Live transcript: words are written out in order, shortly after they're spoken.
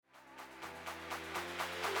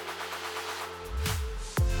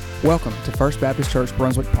Welcome to First Baptist Church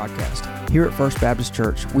Brunswick podcast. Here at First Baptist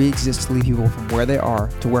Church, we exist to lead people from where they are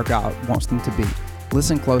to where God wants them to be.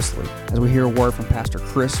 Listen closely as we hear a word from Pastor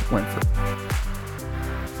Chris Winford.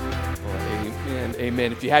 Amen,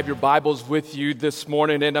 amen. If you have your Bibles with you this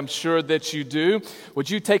morning, and I'm sure that you do, would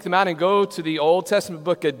you take them out and go to the Old Testament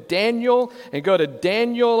book of Daniel and go to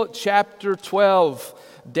Daniel chapter 12.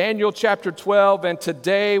 Daniel chapter 12, and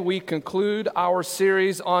today we conclude our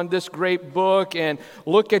series on this great book. And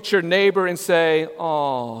look at your neighbor and say,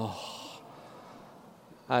 "Oh,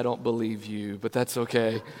 I don't believe you," but that's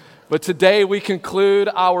okay. But today we conclude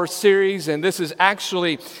our series, and this is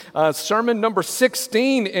actually sermon number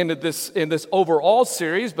 16 in this overall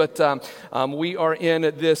series. But we are in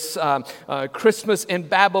this Christmas in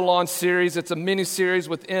Babylon series. It's a mini series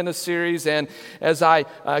within a series. And as I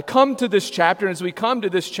come to this chapter, and as we come to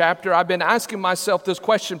this chapter, I've been asking myself this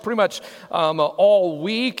question pretty much all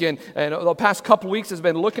week, and the past couple weeks has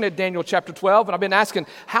been looking at Daniel chapter 12, and I've been asking,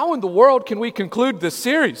 how in the world can we conclude this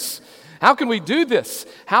series? How can we do this?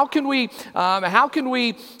 How can we,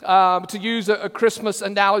 to use a Christmas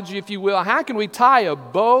analogy, if you will, how can we tie a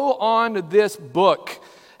bow on this book?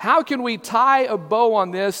 How can we tie a bow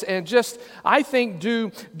on this and just, I think,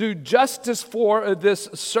 do justice for this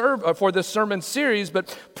sermon series?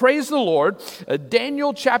 But praise the Lord,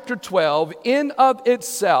 Daniel chapter 12, in of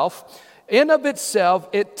itself,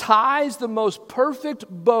 it ties the most perfect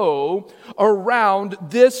bow around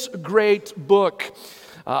this great book.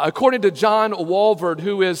 According to John Walford,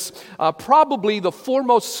 who is probably the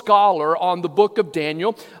foremost scholar on the book of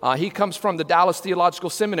Daniel, he comes from the Dallas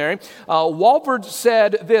Theological Seminary. Walford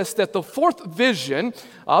said this, that the fourth vision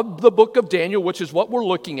of the book of Daniel, which is what we're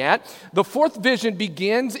looking at, the fourth vision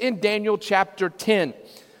begins in Daniel chapter 10,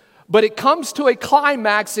 but it comes to a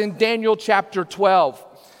climax in Daniel chapter 12.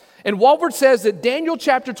 And Walford says that Daniel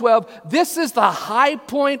chapter 12, this is the high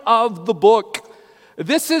point of the book.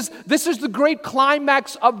 This is the great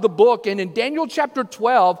climax of the book. And in Daniel chapter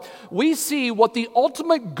 12, we see what the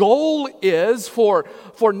ultimate goal is for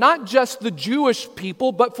not just the Jewish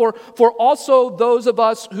people, but for also those of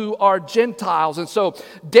us who are Gentiles. And so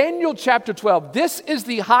Daniel chapter 12, this is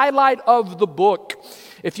the highlight of the book.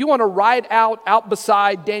 If you want to write out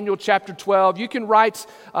beside Daniel chapter 12, you can write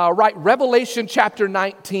Revelation chapter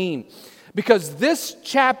 19, because this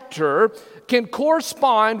chapter can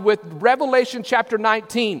correspond with Revelation chapter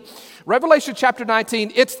 19. Revelation chapter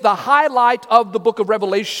 19, it's the highlight of the book of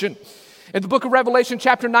Revelation. In the book of Revelation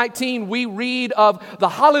chapter 19, we read of the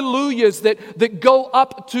hallelujahs that go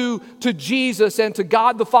up to Jesus and to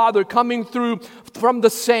God the Father coming through from the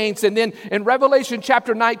saints. And then in Revelation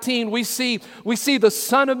chapter 19, we see the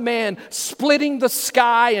Son of Man splitting the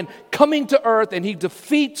sky and coming to earth, and he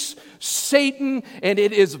defeats Satan, and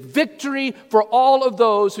it is victory for all of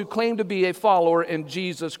those who claim to be a follower in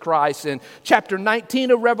Jesus Christ. And chapter 19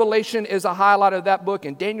 of Revelation is a highlight of that book.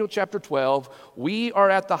 In Daniel chapter 12, we are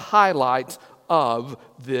at the highlight of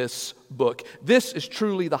this book. This is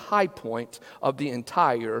truly the high point of the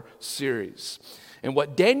entire series. And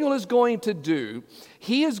what Daniel is going to do,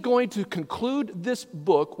 he is going to conclude this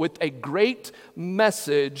book with a great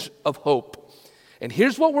message of hope. And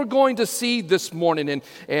here's what we're going to see this morning.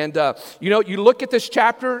 And you look at this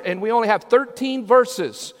chapter, and we only have 13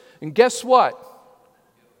 verses. And guess what?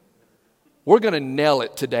 We're going to nail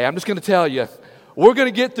it today. I'm just going to tell you. We're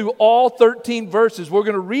going to get through all 13 verses. We're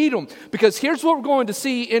going to read them, because here's what we're going to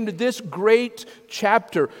see in this great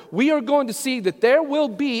chapter. We are going to see that there will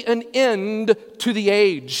be an end to the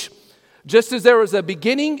age. Just as there was a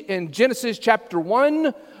beginning in Genesis chapter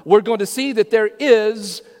 1, we're going to see that there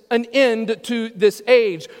is an end to this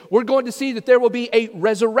age. We're going to see that there will be a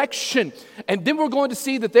resurrection. And then we're going to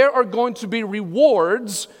see that there are going to be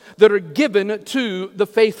rewards that are given to the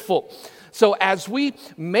faithful. So as we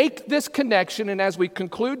make this connection, and as we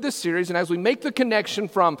conclude this series, and as we make the connection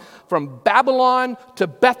from Babylon to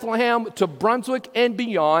Bethlehem to Brunswick and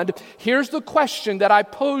beyond, here's the question that I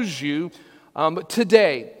pose you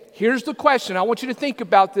today. Here's the question. I want you to think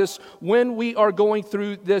about this when we are going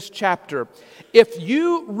through this chapter. If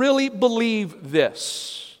you really believe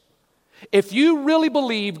this, if you really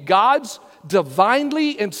believe God's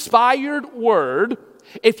divinely inspired word,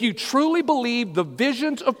 if you truly believe the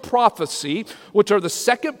visions of prophecy, which are the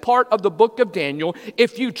second part of the book of Daniel,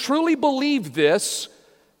 if you truly believe this,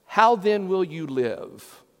 how then will you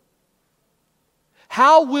live?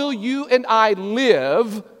 How will you and I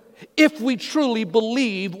live if we truly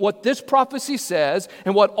believe what this prophecy says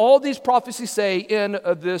and what all these prophecies say in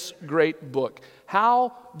this great book?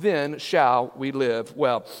 How then shall we live?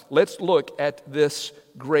 Well, let's look at this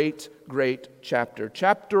great great chapter.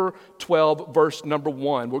 Chapter 12, verse number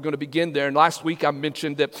 1. We're going to begin there. And last week I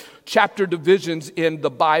mentioned that chapter divisions in the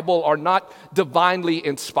Bible are not divinely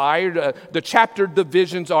inspired. The chapter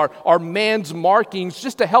divisions are man's markings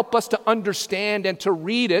just to help us to understand and to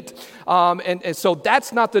read it. And so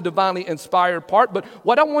that's not the divinely inspired part. But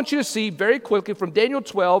what I want you to see very quickly from Daniel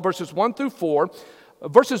 12, verses 1 through 4,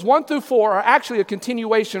 verses 1 through 4 are actually a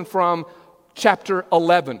continuation from chapter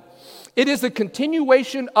 11. It is a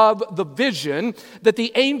continuation of the vision that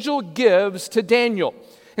the angel gives to Daniel.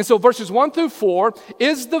 And so verses 1 through 4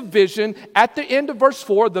 is the vision. At the end of verse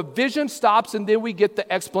 4, the vision stops and then we get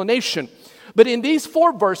the explanation. But in these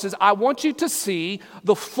 4 verses, I want you to see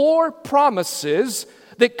the 4 promises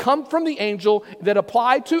that come from the angel that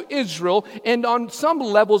apply to Israel. And on some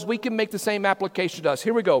levels, we can make the same application to us.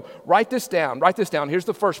 Here we go. Write this down. Write this down. Here's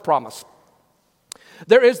the first promise.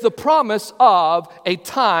 There is the promise of a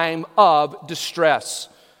time of distress.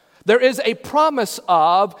 There is a promise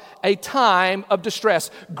of a time of distress.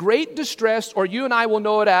 Great distress, or you and I will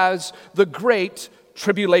know it as the Great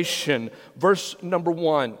Tribulation. Verse number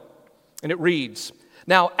 1. And it reads,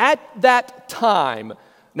 "Now at that time,"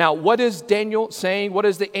 now, what is Daniel saying? What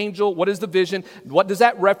is the angel? What is the vision? What does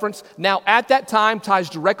that reference? Now, at that time ties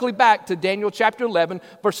directly back to Daniel chapter 11,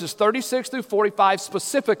 verses 36 through 45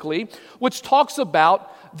 specifically, which talks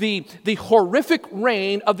about the horrific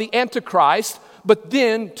reign of the Antichrist, but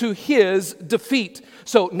then to his defeat.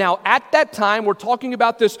 So now at that time, we're talking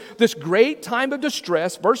about this great time of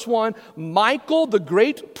distress. Verse 1, Michael, the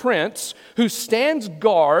great prince, who stands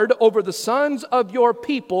guard over the sons of your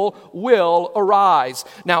people, will arise.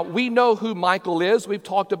 Now, we know who Michael is. We've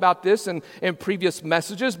talked about this in previous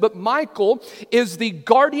messages. But Michael is the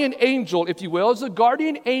guardian angel, if you will, is the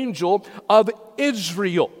guardian angel of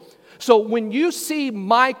Israel. So when you see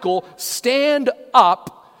Michael stand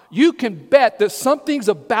up, you can bet that something's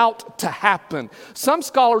about to happen. Some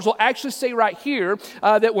scholars will actually say right here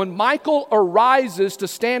that when Michael arises to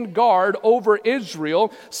stand guard over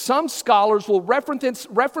Israel, some scholars will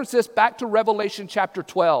reference this back to Revelation chapter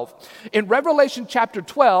 12. In Revelation chapter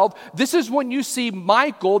 12, this is when you see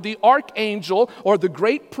Michael, the archangel, or the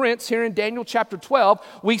great prince here in Daniel chapter 12,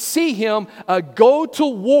 we see him go to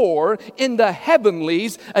war in the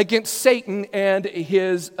heavenlies against Satan and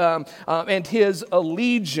his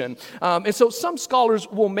legion. And so some scholars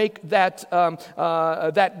will make that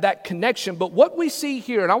connection. But what we see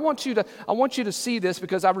here, and I want you to see this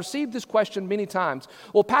because I've received this question many times.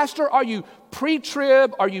 Well, Pastor, are you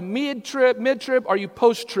pre-trib? Are you mid-trib? Are you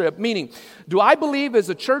post-trib? Meaning, do I believe is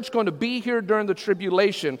the church going to be here during the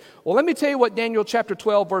tribulation? Well, let me tell you what Daniel chapter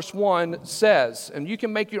 12 verse 1 says, and you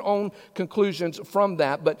can make your own conclusions from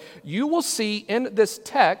that. But you will see in this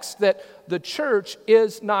text that the church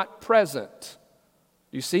is not present.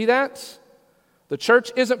 You see that? The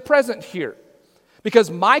church isn't present here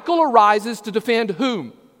because Michael arises to defend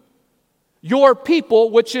whom? Your people,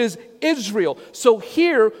 which is Israel. So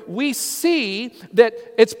here we see that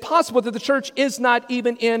it's possible that the church is not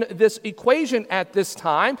even in this equation at this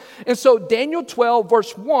time. And so Daniel 12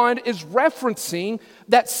 verse 1 is referencing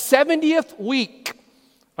that 70th week.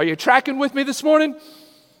 Are you tracking with me this morning?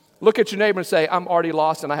 Look at your neighbor and say, I'm already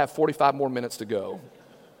lost and I have 45 more minutes to go.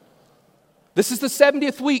 This is the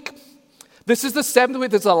 70th week. This is the 7th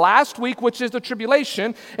week. This is the last week, which is the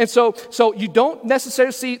tribulation. And so you don't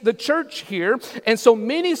necessarily see the church here. And so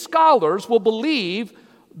many scholars will believe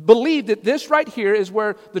that this right here is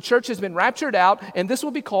where the church has been raptured out, and this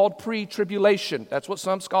will be called pre-tribulation. That's what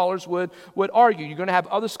some scholars would argue. You're going to have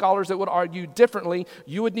other scholars that would argue differently.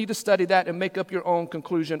 You would need to study that and make up your own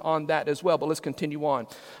conclusion on that as well. But let's continue on.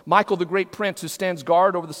 Michael, the great prince who stands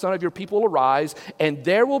guard over the son of your people, will arise, and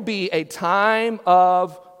there will be a time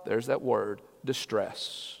of, there's that word,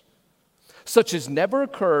 distress, such as never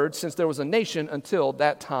occurred since there was a nation until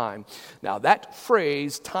that time. Now that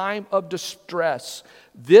phrase, time of distress,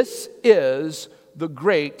 this is the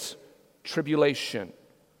Great Tribulation.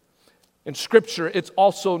 In Scripture, it's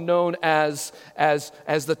also known as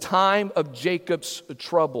the time of Jacob's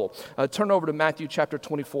trouble. Turn over to Matthew chapter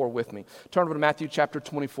 24 with me. Turn over to Matthew chapter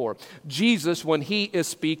 24. Jesus, when he is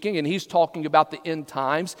speaking and he's talking about the end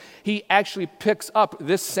times, he actually picks up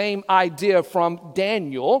this same idea from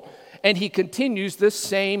Daniel, and he continues this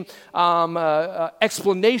same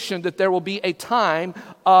explanation that there will be a time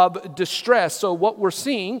of distress. So what we're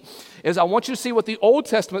seeing is I want you to see what the Old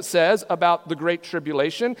Testament says about the Great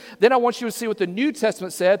Tribulation. Then I want you to see what the New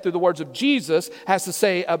Testament said through the words of Jesus has to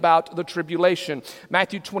say about the tribulation.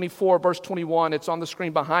 Matthew 24, verse 21, it's on the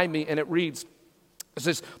screen behind me, and it reads, it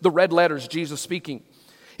says, the red letters, Jesus speaking.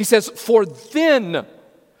 He says, For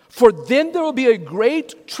For then there will be a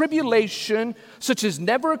great tribulation, such as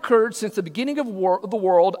never occurred since the beginning of the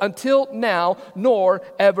world until now, nor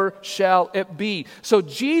ever shall it be. So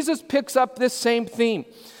Jesus picks up this same theme.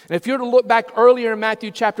 And if you were to look back earlier in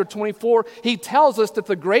Matthew chapter 24, he tells us that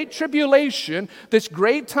the great tribulation, this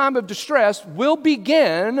great time of distress, will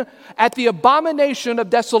begin at the abomination of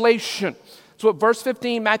desolation. That's what verse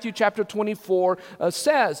 15, Matthew chapter 24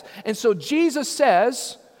 says. And so Jesus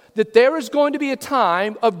says that there is going to be a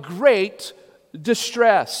time of great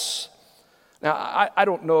distress. Now, I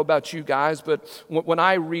don't know about you guys, but when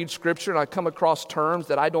I read Scripture and I come across terms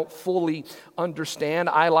that I don't fully understand,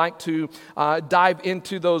 I like to dive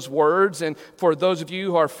into those words. And for those of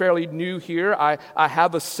you who are fairly new here, I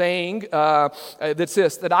have a saying that's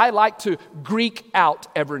this, that I like to Greek out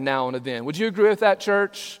every now and then. Would you agree with that,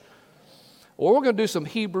 church? Well, we're going to do some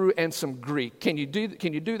Hebrew and some Greek. Can you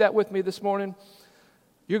do that with me this morning?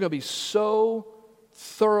 You're going to be so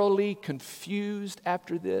thoroughly confused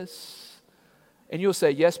after this. And you'll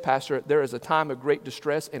say, yes, Pastor, there is a time of great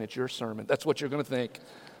distress, and it's your sermon. That's what you're going to think.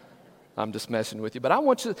 I'm just messing with you. But I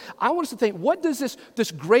want us to think, what does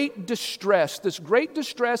this great distress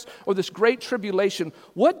or this great tribulation,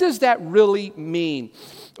 what does that really mean?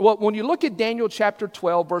 Well, when you look at Daniel chapter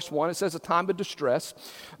 12, verse 1, it says a time of distress.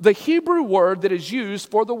 The Hebrew word that is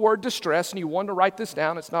used for the word distress, and you want to write this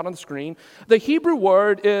down, it's not on the screen. The Hebrew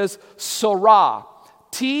word is sarah,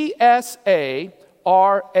 Tsarah,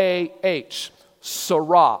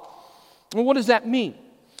 sarah. Well, what does that mean?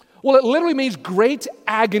 Well, it literally means great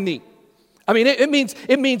agony. I mean, it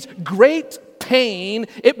means great pain.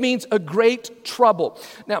 It means a great trouble.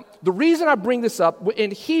 Now, the reason I bring this up in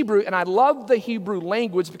Hebrew, and I love the Hebrew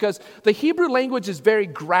language because the Hebrew language is very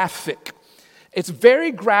graphic. It's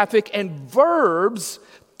very graphic, and verbs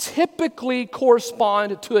typically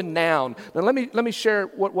correspond to a noun. Now, let me share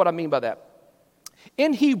what I mean by that.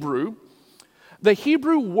 In Hebrew, the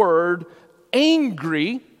Hebrew word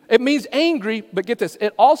angry, it means angry, but get this,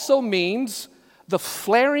 it also means the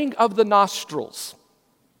flaring of the nostrils.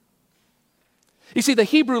 You see, the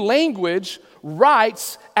Hebrew language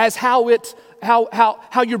writes as how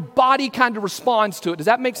your body kind of responds to it. Does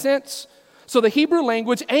that make sense? So the Hebrew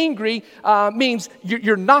language, angry, means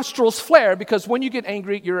your nostrils flare, because when you get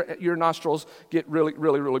angry, your nostrils get really,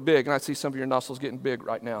 really, really big. And I see some of your nostrils getting big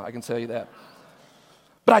right now, I can tell you that.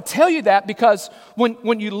 But I tell you that because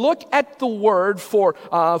when you look at the word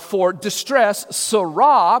for distress,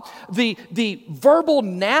 sarah, the verbal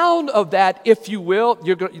noun of that, if you will,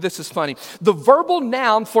 this is funny. The verbal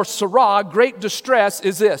noun for sarah, great distress,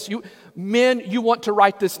 is this. Men, you want to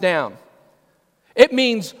write this down. It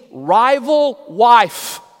means rival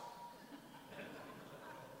wife.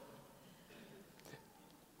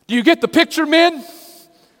 Do you get the picture, men?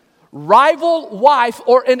 Rival wife,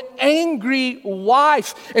 or an angry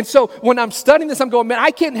wife. And so when I'm studying this, I'm going, man,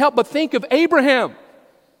 I can't help but think of Abraham,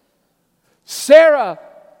 Sarah,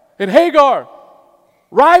 and Hagar.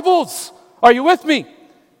 Rivals. Are you with me?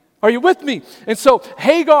 Are you with me? And so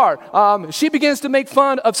Hagar, she begins to make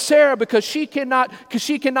fun of Sarah because she cannot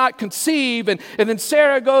conceive. And then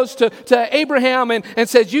Sarah goes to Abraham and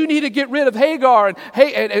says, you need to get rid of Hagar.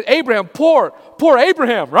 And Abraham, poor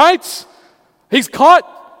Abraham, right? He's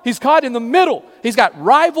caught in the middle. He's got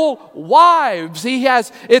rival wives.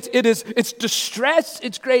 It's distress,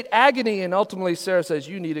 it's great agony, and ultimately Sarah says,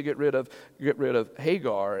 "You need to get rid of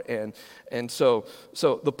Hagar." And so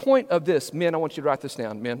the point of this, men, I want you to write this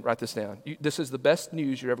down. Men, write this down. This is the best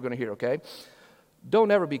news you're ever going to hear. Okay, don't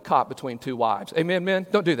ever be caught between two wives. Amen, men.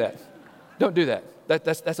 Don't do that. Don't do that.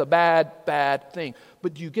 That's a bad thing.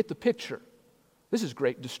 But do you get the picture? This is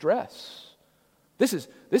great distress. This is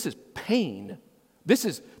pain. This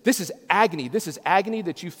is agony. This is agony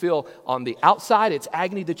that you feel on the outside. It's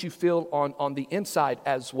agony that you feel on the inside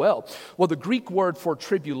as well. Well, the Greek word for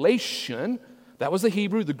tribulation, that was the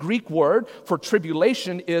Hebrew. The Greek word for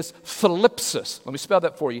tribulation is thlipsis. Let me spell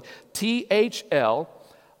that for you. Thlipsis.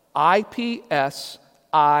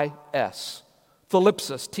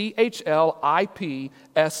 Thlipsis,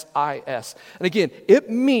 Thlipsis. And again, it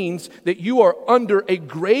means that you are under a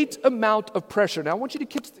great amount of pressure. Now, I want you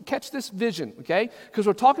to catch this vision, okay? Because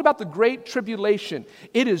we're talking about the great tribulation.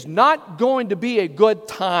 It is not going to be a good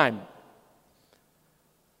time.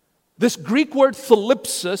 This Greek word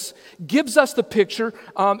thlipsis gives us the picture,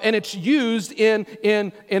 and it's used in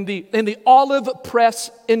the olive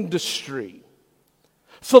press industry.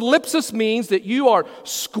 Thlipsis means that you are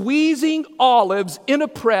squeezing olives in a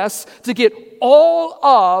press to get all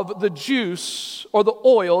of the juice or the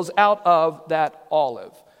oils out of that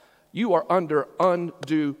olive. You are under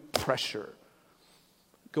undue pressure.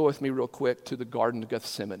 Go with me real quick to the Garden of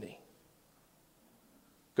Gethsemane.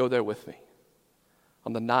 Go there with me.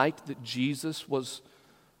 On the night that Jesus was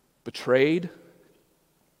betrayed,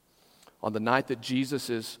 on the night that Jesus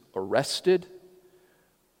is arrested,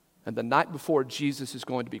 and the night before Jesus is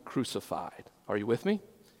going to be crucified. Are you with me?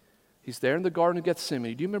 He's there in the Garden of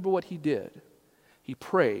Gethsemane. Do you remember what he did? He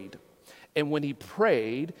prayed. And when he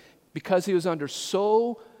prayed, because he was under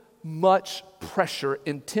so much pressure,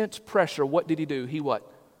 intense pressure, what did he do? He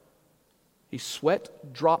what? He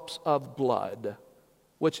sweat drops of blood,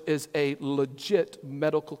 which is a legit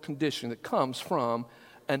medical condition that comes from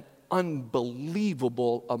an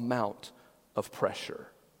unbelievable amount of pressure.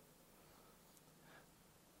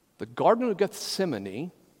 The Garden of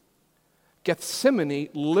Gethsemane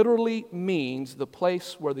literally means the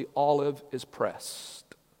place where the olive is pressed.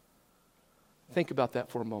 Think about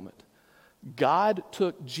that for a moment. God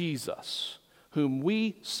took Jesus, whom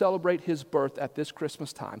we celebrate his birth at this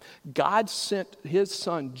Christmas time. God sent his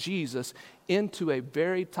son Jesus into a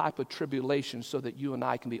very type of tribulation so that you and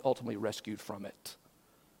I can be ultimately rescued from it.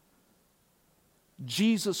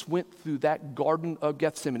 Jesus went through that Garden of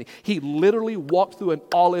Gethsemane. He literally walked through an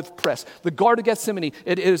olive press. The Garden of Gethsemane,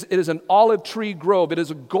 it is an olive tree grove. It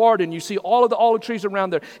is a garden. You see all of the olive trees around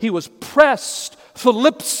there. He was pressed,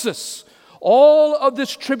 thalipsis. All of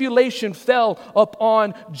this tribulation fell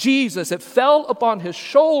upon Jesus. It fell upon his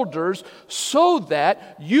shoulders so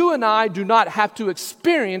that you and I do not have to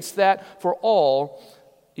experience that for all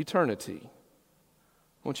eternity.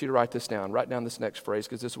 I want you to write this down. Write down this next phrase,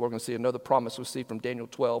 because this is what we're going to see. Another promise we see from Daniel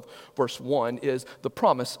 12, verse 1, is the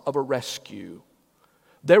promise of a rescue.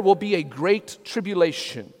 There will be a great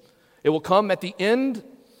tribulation. It will come at the end.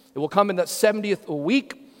 It will come in that 70th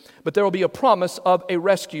week, but there will be a promise of a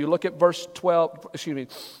rescue. Look at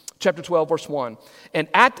chapter 12, verse 1. And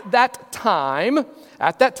at that time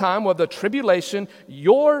of the tribulation,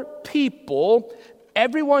 your people,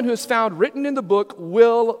 everyone who is found written in the book,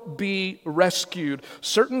 will be rescued.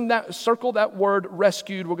 Circle that word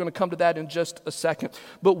rescued. We're going to come to that in just a second.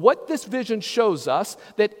 But what this vision shows us,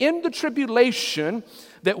 that in the tribulation,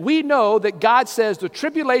 that we know that God says the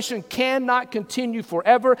tribulation cannot continue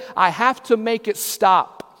forever. I have to make it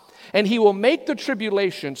stop. And he will make the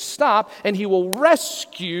tribulation stop, and he will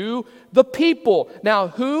rescue the people. Now,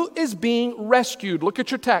 who is being rescued? Look at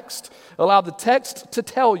your text. Allow the text to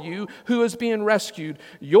tell you who is being rescued.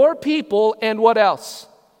 Your people, and what else?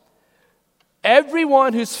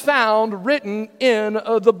 Everyone who's found written in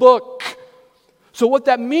the book. So what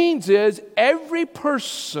that means is every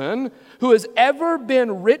person who has ever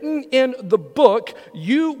been written in the book,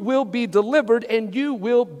 you will be delivered and you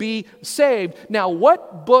will be saved. Now,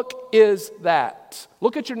 what book is that?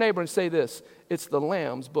 Look at your neighbor and say this. It's the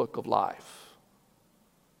Lamb's Book of Life.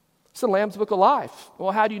 It's the Lamb's Book of Life.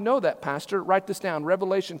 Well, how do you know that, Pastor? Write this down.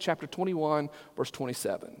 Revelation chapter 21, verse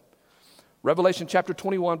 27. Revelation chapter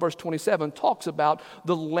 21, verse 27 talks about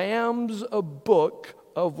the Lamb's Book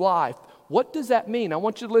of Life. What does that mean? I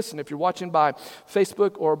want you to listen. If you're watching by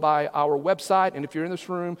Facebook or by our website, and if you're in this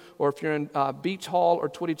room or if you're in Beach Hall or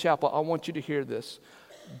Twitty Chapel, I want you to hear this.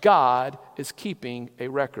 God is keeping a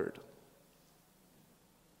record.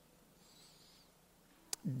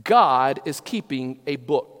 God is keeping a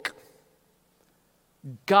book.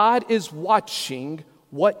 God is watching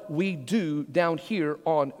what we do down here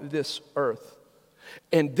on this earth.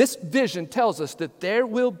 And this vision tells us that there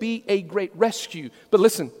will be a great rescue. But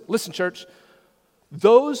listen, church.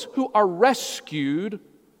 Those who are rescued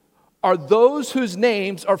are those whose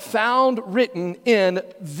names are found written in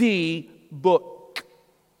the book.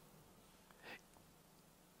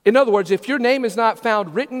 In other words, if your name is not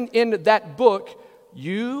found written in that book,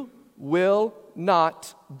 you will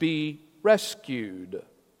not be rescued.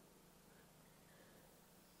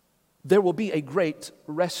 There will be a great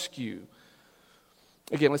rescue.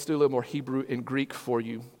 Again, let's do a little more Hebrew and Greek for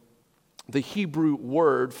you. The Hebrew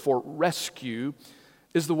word for rescue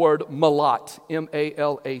is the word malat,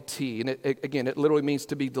 M-A-L-A-T. And it literally means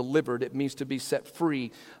to be delivered. It means to be set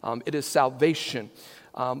free. It is salvation.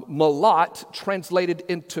 Malat, translated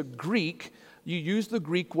into Greek, you use the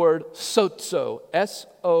Greek word sozo,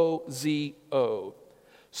 S-O-Z-O.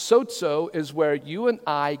 Sozo is where you and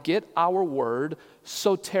I get our word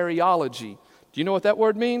soteriology. Do you know what that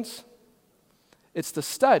word means? It's the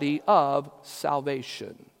study of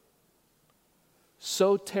salvation.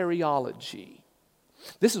 Soteriology.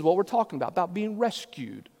 This is what we're talking about being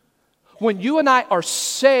rescued. When you and I are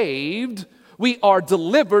saved, we are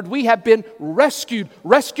delivered, we have been rescued.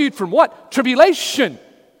 Rescued from what? Tribulation.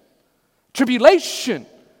 Tribulation.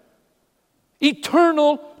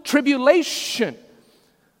 Eternal tribulation.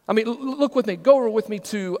 I mean, look with me. Go over with me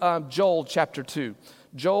to Joel chapter 2.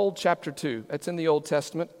 Joel chapter 2. That's in the Old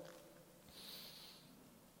Testament.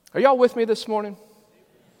 Are y'all with me this morning?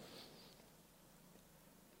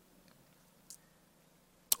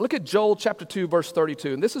 Look at Joel chapter 2, verse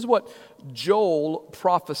 32. And this is what Joel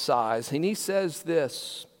prophesies. And he says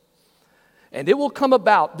this, "And it will come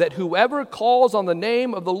about that whoever calls on the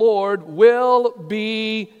name of the Lord will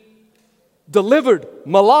be delivered."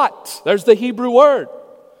 Malat, there's the Hebrew word.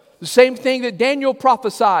 The same thing that Daniel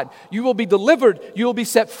prophesied. You will be delivered. You will be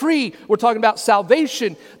set free. We're talking about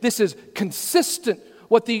salvation. This is consistent.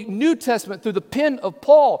 What the New Testament, through the pen of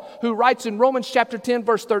Paul, who writes in Romans chapter 10,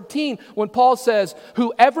 verse 13, when Paul says,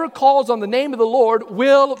 "Whoever calls on the name of the Lord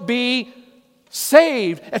will be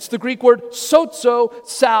saved." That's the Greek word sozo,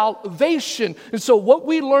 salvation. And so what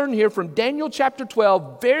we learn here from Daniel chapter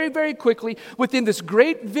 12, very, very quickly, within this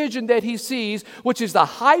great vision that he sees, which is the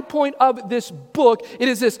high point of this book, it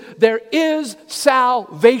is this: there is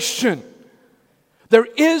salvation. There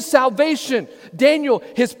is salvation. Daniel,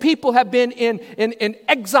 his people have been in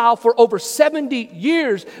exile for over 70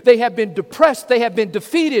 years. They have been depressed. They have been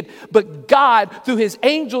defeated. But God, through his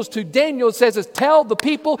angels to Daniel, says, "Tell the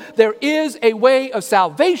people there is a way of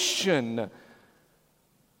salvation.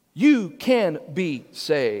 You can be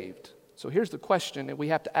saved." So here's the question that we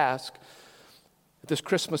have to ask at this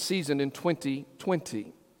Christmas season in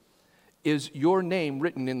 2020. Is your name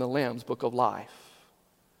written in the Lamb's Book of Life?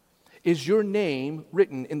 Is your name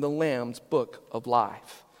written in the Lamb's Book of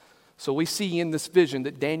Life? So we see in this vision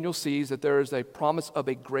that Daniel sees that there is a promise of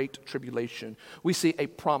a great tribulation. We see a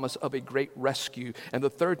promise of a great rescue. And the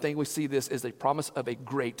third thing we see this is a promise of a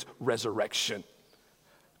great resurrection.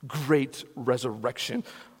 Great resurrection.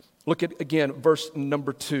 Look at, again, verse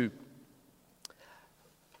number 2.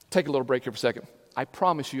 Take a little break here for a second. I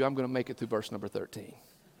promise you I'm going to make it through verse number 13.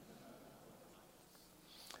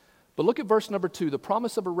 But look at verse number 2, the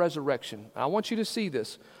promise of a resurrection. I want you to see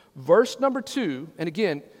this. Verse number 2, and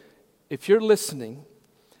again, if you're listening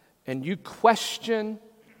and you question,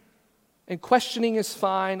 and questioning is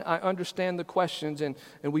fine, I understand the questions, and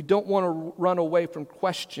we don't want to run away from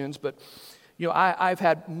questions, but you know, I've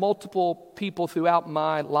had multiple people throughout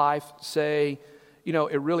my life say, you know,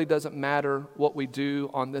 it really doesn't matter what we do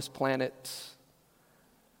on this planet,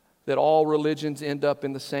 that all religions end up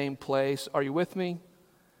in the same place. Are you with me?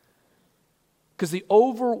 Because the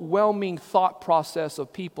overwhelming thought process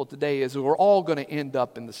of people today is we're all going to end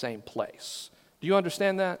up in the same place. Do you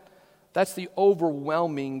understand that? That's the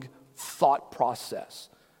overwhelming thought process.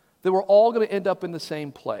 That we're all going to end up in the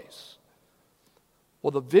same place. Well,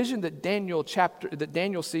 the vision that Daniel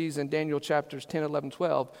sees in Daniel chapters 10, 11,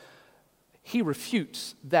 12, he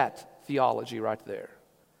refutes that theology right there.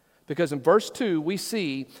 Because in verse 2, we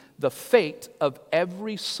see the fate of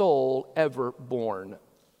every soul ever born.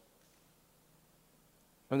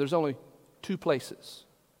 And there's only two places.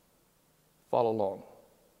 Follow along.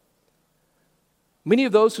 Many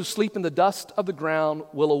of those who sleep in the dust of the ground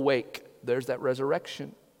will awake. There's that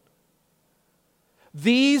resurrection.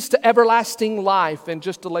 These to everlasting life. And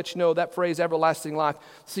just to let you know, that phrase, everlasting life,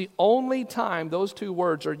 it's the only time those two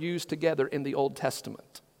words are used together in the Old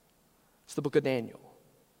Testament. It's the book of Daniel.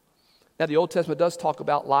 Now, the Old Testament does talk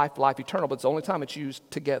about life eternal, but it's the only time it's used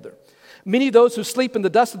together. Many of those who sleep in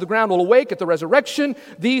the dust of the ground will awake at the resurrection,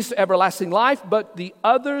 these to everlasting life, but the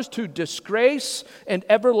others to disgrace and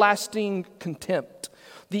everlasting contempt.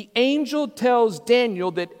 The angel tells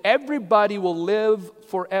Daniel that everybody will live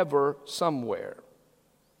forever somewhere.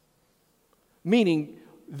 Meaning,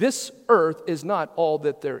 this earth is not all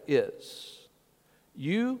that there is.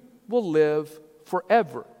 You will live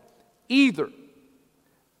forever. Either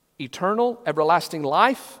eternal, everlasting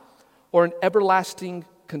life, or an everlasting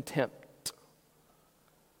contempt.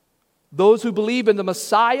 Those who believe in the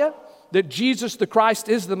Messiah, that Jesus the Christ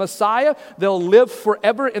is the Messiah, they'll live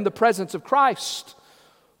forever in the presence of Christ.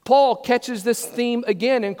 Paul catches this theme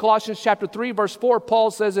again in Colossians chapter 3, verse 4.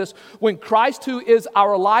 Paul says this: when Christ, who is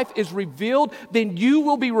our life, is revealed, then you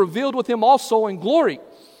will be revealed with him also in glory.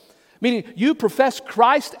 Meaning, you profess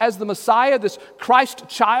Christ as the Messiah, this Christ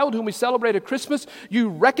child whom we celebrate at Christmas. You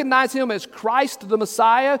recognize him as Christ the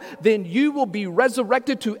Messiah, then you will be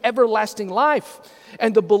resurrected to everlasting life.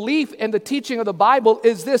 And the belief and the teaching of the Bible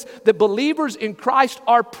is this, that believers in Christ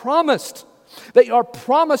are promised. They are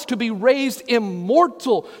promised to be raised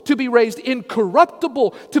immortal, to be raised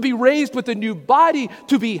incorruptible, to be raised with a new body,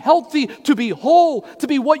 to be healthy, to be whole, to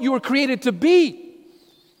be what you were created to be.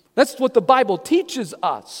 That's what the Bible teaches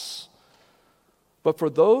us. But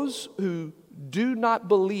for those who do not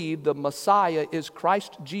believe the Messiah is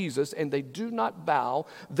Christ Jesus, and they do not bow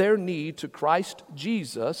their knee to Christ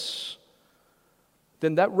Jesus,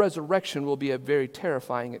 then that resurrection will be a very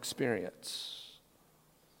terrifying experience.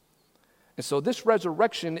 And so this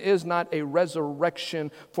resurrection is not a resurrection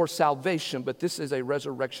for salvation, but this is a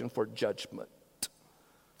resurrection for judgment.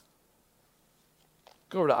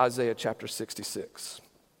 Go over to Isaiah chapter 66.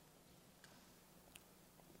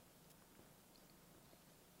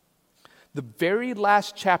 The very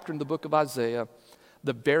last chapter in the book of Isaiah,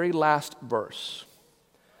 the very last verse,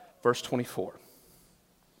 verse 24.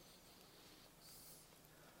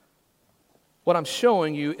 What I'm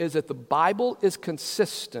showing you is that the Bible is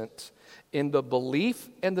consistent in the belief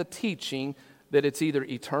and the teaching that it's either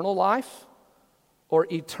eternal life or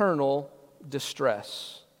eternal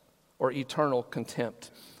distress or eternal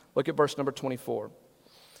contempt. Look at verse number 24.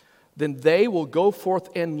 Then they will go forth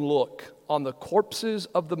and look on the corpses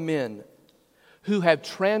of the men who have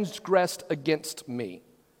transgressed against me.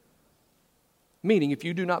 Meaning, if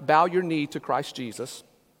you do not bow your knee to Christ Jesus,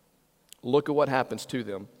 look at what happens to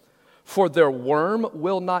them. For their worm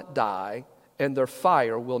will not die, and their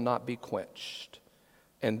fire will not be quenched,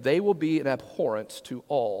 and they will be an abhorrence to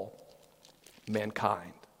all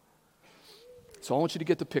mankind. So I want you to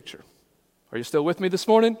get the picture. Are you still with me this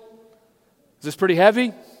morning? Is this pretty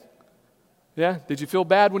heavy? Yeah? Did you feel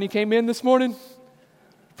bad when you came in this morning?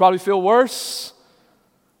 Probably feel worse?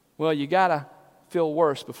 Well, you got to feel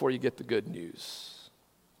worse before you get the good news.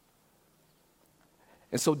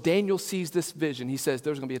 And so Daniel sees this vision. He says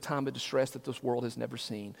there's going to be a time of distress that this world has never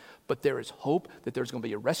seen. But there is hope that there's going to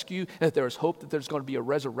be a rescue, and that there is hope that there's going to be a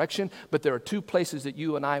resurrection. But there are two places that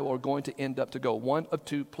you and I are going to end up to go. One of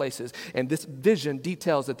two places. And this vision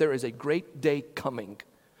details that there is a great day coming.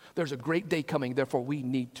 There's a great day coming. Therefore, we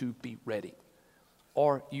need to be ready.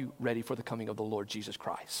 Are you ready for the coming of the Lord Jesus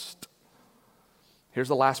Christ? Here's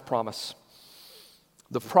the last promise.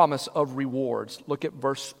 The promise of rewards. Look at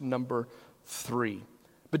verse number 3.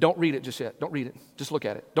 But don't read it just yet. Don't read it. Just look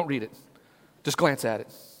at it. Don't read it. Just glance at it.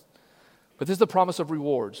 But this is the promise of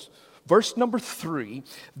rewards. Verse number 3,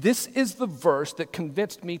 this is the verse that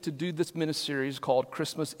convinced me to do this mini-series called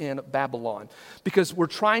Christmas in Babylon. Because we're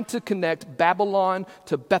trying to connect Babylon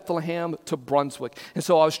to Bethlehem to Brunswick. And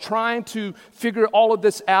so I was trying to figure all of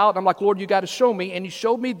this out. I'm like, Lord, you got to show me. And he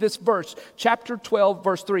showed me this verse, chapter 12,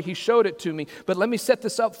 verse 3. He showed it to me. But let me set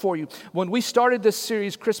this up for you. When we started this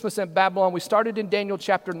series, Christmas in Babylon, we started in Daniel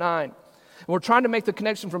chapter 9. And we're trying to make the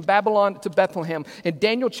connection from Babylon to Bethlehem. In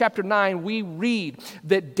Daniel chapter 9, we read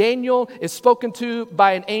that Daniel is spoken to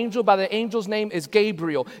by an angel. By the angel's name is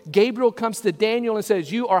Gabriel. Gabriel comes to Daniel and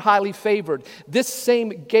says, you are highly favored. This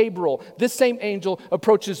same Gabriel, this same angel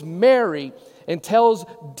approaches Mary and tells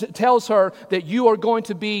her that you are going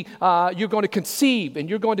to be, you're going to conceive and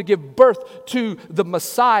you're going to give birth to the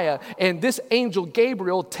Messiah. And this angel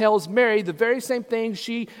Gabriel tells Mary the very same thing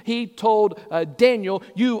he told Daniel,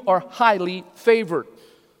 you are highly favored.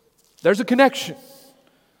 There's a connection.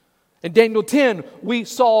 In Daniel 10, we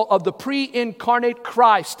saw of the pre-incarnate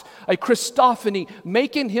Christ, a Christophany,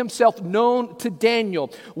 making himself known to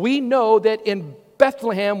Daniel. We know that in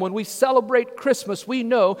Bethlehem, when we celebrate Christmas, we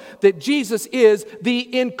know that Jesus is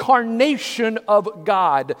the incarnation of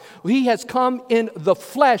God. He has come in the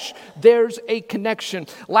flesh. There's a connection.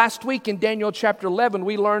 Last week in Daniel chapter 11,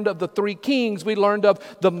 we learned of the three kings. We learned of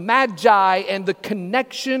the Magi and the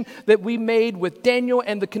connection that we made with Daniel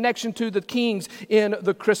and the connection to the kings in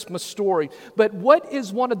the Christmas story. But what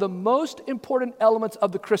is one of the most important elements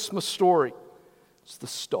of the Christmas story? It's the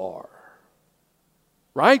star.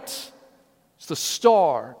 Right? It's the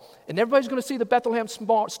star. And everybody's going to see the Bethlehem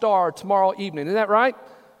star tomorrow evening. Isn't that right?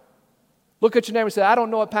 Look at your neighbor and say, I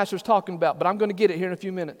don't know what pastor's talking about, but I'm going to get it here in a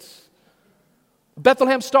few minutes. The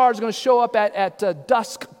Bethlehem star is going to show up at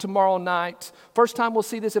dusk tomorrow night. First time we'll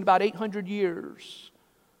see this in about 800 years.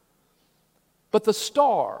 But the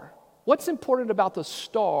star, what's important about the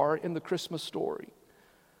star in the Christmas story?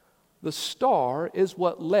 The star is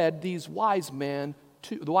what led these wise men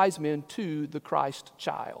to the Christ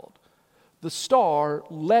child. The star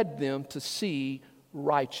led them to see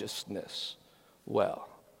righteousness. Well,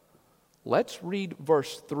 let's read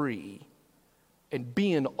verse 3 and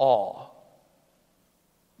be in awe.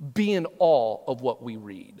 Be in awe of what we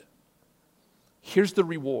read. Here's the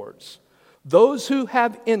rewards. Those who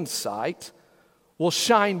have insight will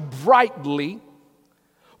shine brightly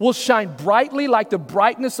like the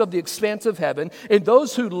brightness of the expanse of heaven, and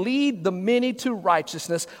those who lead the many to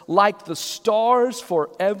righteousness like the stars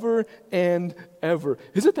forever and ever.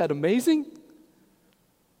 Isn't that amazing?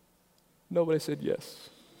 Nobody said yes.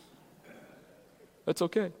 That's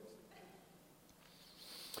okay.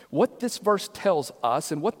 What this verse tells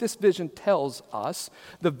us and what this vision tells us,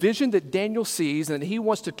 the vision that Daniel sees and that he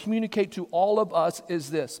wants to communicate to all of us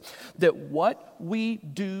is this, that what we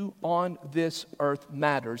do on this earth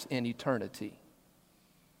matters in eternity.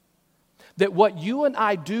 that what you and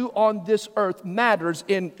I do on this earth matters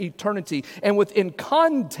in eternity. And within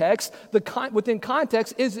context, within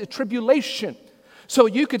context is a tribulation. So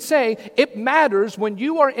you could say it matters when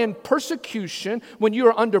you are in persecution, when you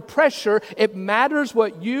are under pressure. It matters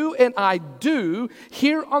what you and I do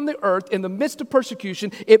here on the earth in the midst of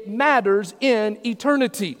persecution. It matters in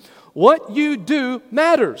eternity. What you do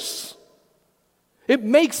matters. It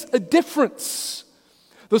makes a difference.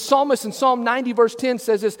 The psalmist in Psalm 90 verse 10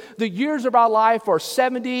 says this, the years of our life are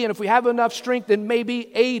 70, and if we have enough strength, then maybe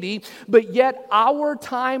 80. But yet our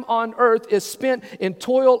time on earth is spent in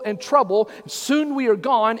toil and trouble. Soon we are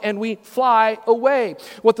gone and we fly away.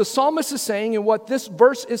 What the psalmist is saying and what this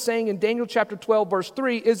verse is saying in Daniel chapter 12 verse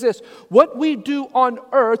 3 is this. What we do on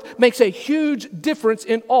earth makes a huge difference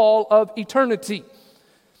in all of eternity.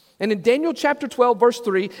 And in Daniel chapter 12, verse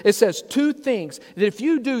 3, it says two things. That if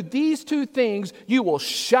you do these two things, you will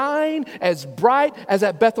shine as bright as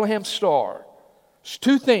that Bethlehem star. It's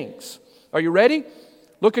two things. Are you ready?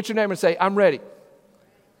 Look at your neighbor and say, I'm ready.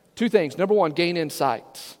 Two things. Number one, gain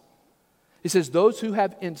insight. He says, those who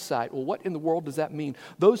have insight. Well, what in the world does that mean?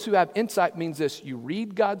 Those who have insight means this. You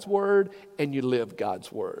read God's word and you live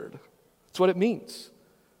God's word. That's what it means.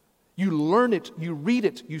 You learn it, you read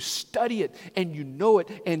it, you study it, and you know it,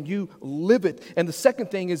 and you live it. And the second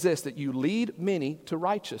thing is this, that you lead many to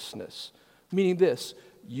righteousness. Meaning this,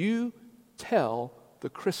 you tell the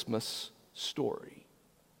Christmas story.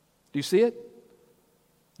 Do you see it?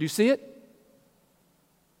 Do you see it?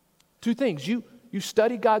 Two things. You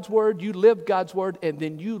study God's word, you live God's word, and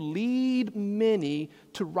then you lead many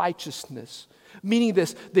to righteousness. Meaning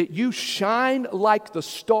this, that you shine like the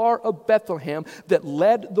star of Bethlehem that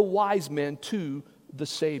led the wise men to the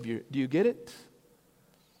Savior. Do you get it?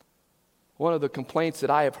 One of the complaints that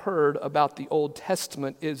I have heard about the Old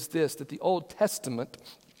Testament is this, that the Old Testament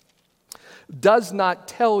doesn't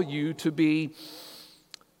tell you to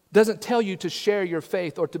share your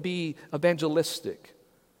faith or to be evangelistic.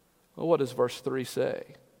 Well, what does verse 3 say?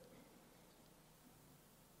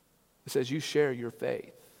 It says, you share your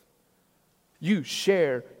faith. You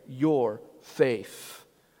share your faith.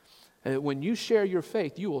 And when you share your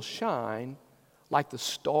faith, you will shine like the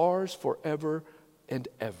stars forever and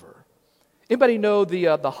ever. Anybody know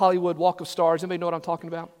the Hollywood Walk of Stars? Anybody know what I'm talking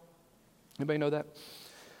about? Anybody know that?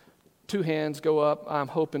 Two hands go up. I'm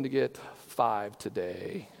hoping to get 5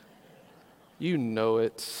 today. You know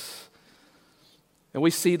it. And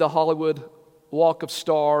we see the Hollywood Walk of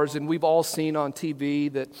Stars, and we've all seen on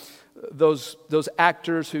TV that those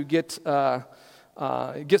actors who get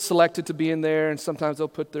selected to be in there, and sometimes they'll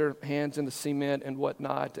put their hands in the cement and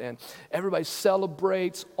whatnot, and everybody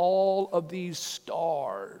celebrates all of these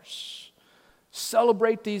stars.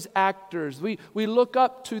 Celebrate these actors. We look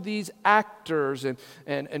up to these actors,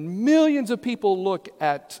 and millions of people look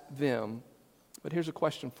at them. But here's a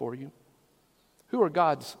question for you. Who are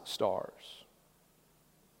God's stars?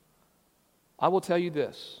 I will tell you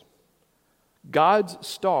this. God's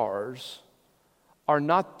stars are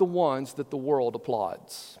not the ones that the world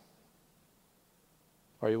applauds.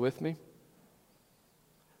 Are you with me?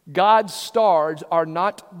 God's stars are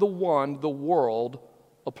not the one the world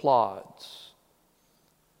applauds.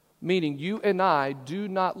 Meaning you and I do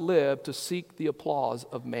not live to seek the applause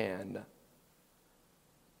of man.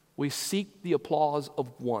 We seek the applause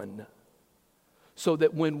of one. So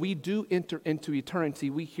that when we do enter into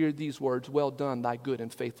eternity, we hear these words, well done, thy good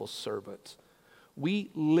and faithful servant.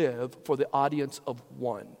 We live for the audience of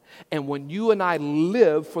one. And when you and I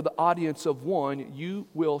live for the audience of one, you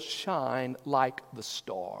will shine like the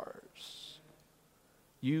stars.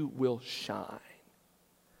 You will shine.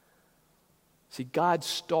 See, God's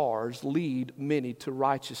stars lead many to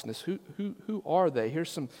righteousness. Who are they?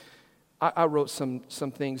 Here's some, I wrote some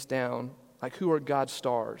things down, like who are God's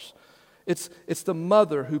stars? It's the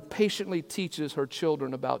mother who patiently teaches her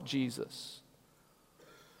children about Jesus.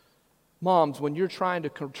 Moms, when you're trying to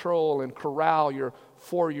control and corral your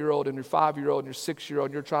 4-year-old and your 5-year-old and your 6-year-old,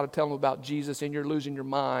 and you're trying to tell them about Jesus and you're losing your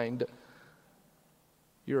mind,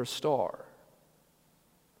 you're a star.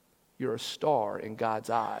 You're a star in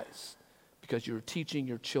God's eyes because you're teaching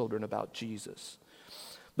your children about Jesus.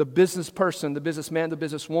 The business person, the businessman, the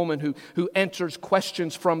businesswoman who answers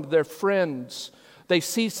questions from their friends. They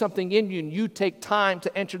see something in you and you take time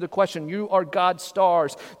to answer the question. You are God's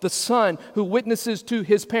stars. The son who witnesses to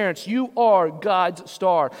his parents. You are God's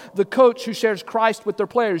star. The coach who shares Christ with their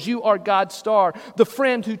players. You are God's star. The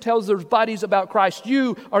friend who tells their buddies about Christ.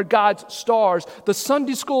 You are God's stars. The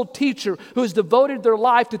Sunday school teacher who has devoted their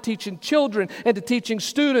life to teaching children and to teaching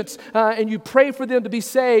students, and you pray for them to be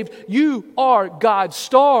saved. You are God's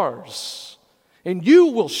stars. And you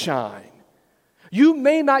will shine. You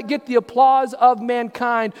may not get the applause of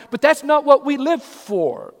mankind, but that's not what we live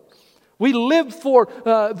for. We live for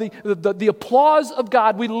the applause of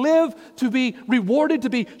God. We live to be rewarded,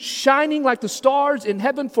 to be shining like the stars in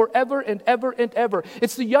heaven forever and ever and ever.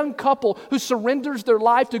 It's the young couple who surrenders their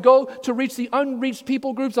life to go to reach the unreached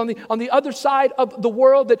people groups on the other side of the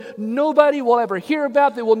world that nobody will ever hear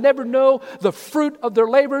about, that will never know the fruit of their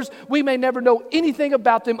labors. We may never know anything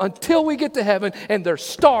about them until we get to heaven and their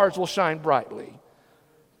stars will shine brightly.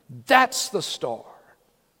 That's the star.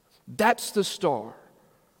 That's the star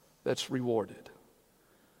that's rewarded.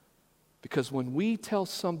 Because when we tell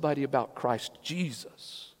somebody about Christ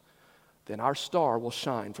Jesus, then our star will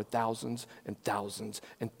shine for thousands and thousands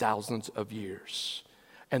and thousands of years.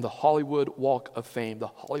 And the Hollywood Walk of Fame, the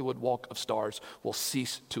Hollywood Walk of Stars will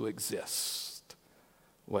cease to exist.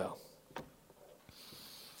 Well,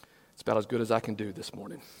 it's about as good as I can do this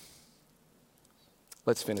morning.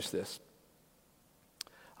 Let's finish this.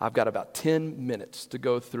 I've got about 10 minutes to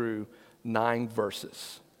go through 9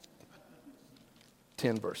 verses.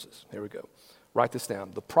 10 verses. Here we go. Write this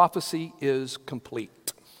down. The prophecy is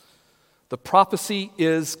complete. The prophecy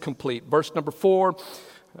is complete. Verse number 4,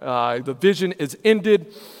 the vision is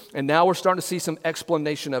ended, and now we're starting to see some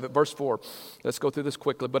explanation of it. Verse 4, let's go through this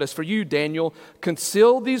quickly. But as for you, Daniel,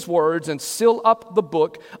 conceal these words and seal up the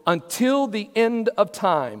book until the end of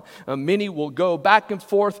time. Many will go back and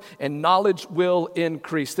forth, and knowledge will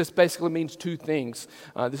increase. This basically means 2 things.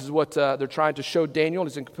 This is what they're trying to show Daniel,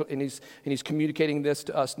 and he's communicating this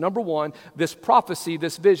to us. Number 1, this prophecy,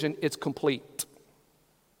 this vision, it's complete.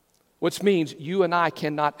 Which means you and I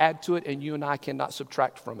cannot add to it, and you and I cannot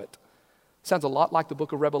subtract from it. Sounds a lot like the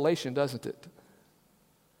book of Revelation, doesn't it?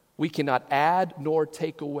 We cannot add nor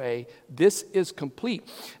take away. This is complete.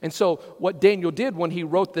 And so what Daniel did when he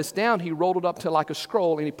wrote this down, he rolled it up to like a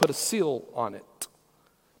scroll and he put a seal on it.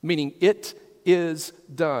 Meaning it is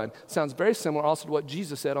done. Sounds very similar also to what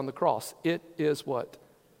Jesus said on the cross. It is what?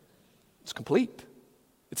 It's complete.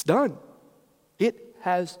 It's done. It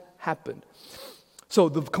has happened. So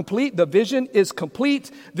the vision is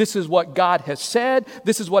complete. This is what God has said.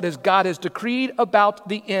 This is what God has decreed about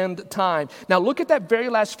the end time. Now look at that very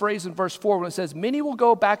last phrase in verse 4 when it says, many will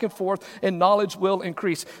go back and forth and knowledge will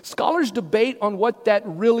increase. Scholars debate on what that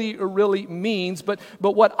really means, but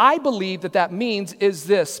what I believe that means is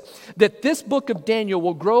this, that this book of Daniel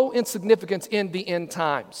will grow in significance in the end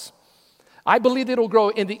times. I believe it'll grow.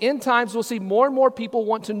 In the end times, we'll see more and more people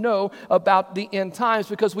want to know about the end times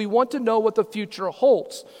because we want to know what the future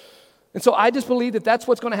holds. And so I just believe that that's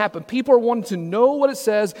what's going to happen. People are wanting to know what it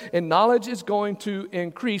says, and knowledge is going to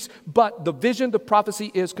increase. But the vision, the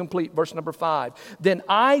prophecy is complete. Verse number 5. Then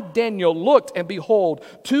I, Daniel, looked, and behold,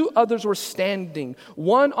 2 others were standing,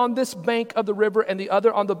 one on this bank of the river and the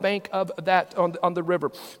other on the bank of that on the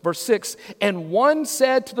river. Verse 6. And one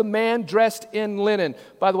said to the man dressed in linen.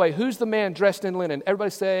 By the way, who's the man dressed in linen?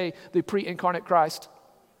 Everybody say the pre-incarnate Christ.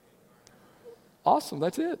 Awesome,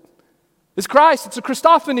 that's it. It's Christ. It's a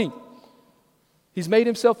Christophany. He's made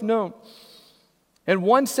himself known. And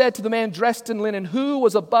one said to the man dressed in linen, who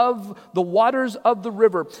was above the waters of the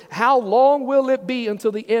river, how long will it be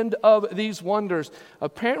until the end of these wonders?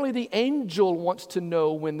 Apparently the angel wants to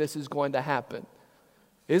know when this is going to happen.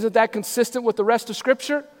 Isn't that consistent with the rest of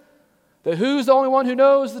Scripture? That who's the only one who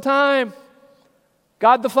knows the time?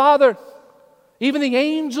 God the Father. Even the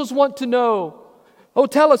angels want to know. Oh,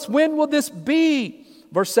 tell us, when will this be?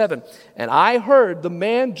 Verse 7, and I heard the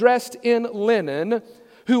man dressed in linen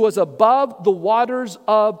who was above the waters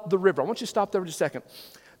of the river. I want you to stop there for just a second.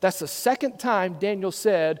 That's the second time Daniel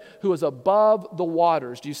said who was above the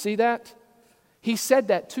waters. Do you see that? He said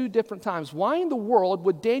that 2 different times. Why in the world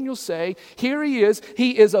would Daniel say, here he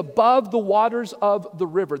is above the waters of the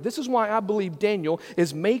river? This is why I believe Daniel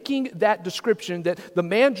is making that description that the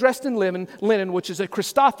man dressed in linen, which is a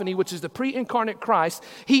Christophany, which is the pre-incarnate Christ,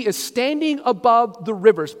 he is standing above the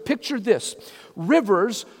rivers. Picture this.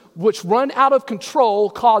 Rivers which run out of control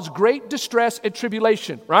cause great distress and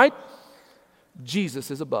tribulation, right? Jesus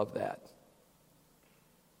is above that.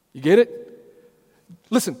 You get it?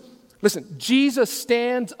 Listen, Jesus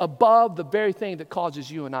stands above the very thing that causes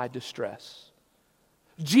you and I distress.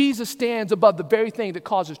 Jesus stands above the very thing that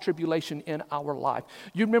causes tribulation in our life.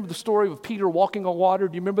 You remember the story of Peter walking on water?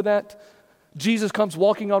 Do you remember that? Jesus comes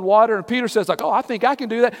walking on water, and Peter says, like, oh, I think I can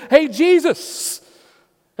do that. Hey, Jesus!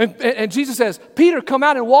 And Jesus says, Peter, come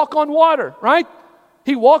out and walk on water, right?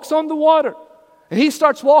 He walks on the water, and he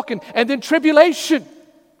starts walking, and then tribulation,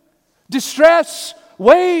 distress,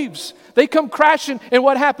 waves, they come crashing, and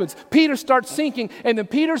what happens? Peter starts sinking, and then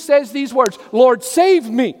Peter says these words, Lord, save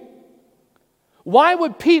me. Why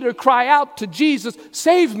would Peter cry out to Jesus,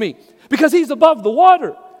 save me? because he's above the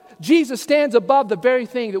water. Jesus stands above the very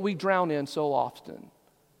thing that we drown in so often.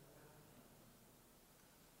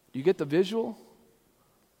 Do you get the visual?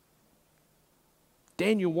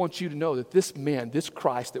 Daniel wants you to know that this man, this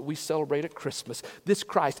Christ that we celebrate at Christmas, this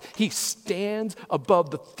Christ, he stands above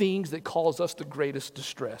the things that cause us the greatest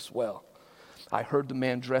distress. Well, I heard the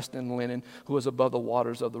man dressed in linen who was above the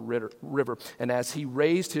waters of the river. And as he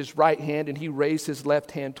raised his right hand and he raised his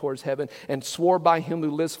left hand towards heaven and swore by him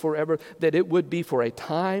who lives forever that it would be for a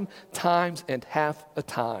time, times, and half a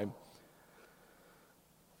time.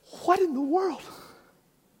 What in the world?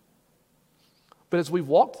 But as we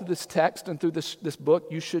walk through this text and through this book,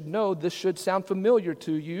 you should know this should sound familiar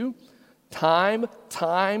to you. Time,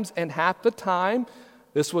 times, and half the time.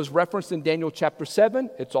 This was referenced in Daniel chapter 7.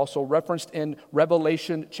 It's also referenced in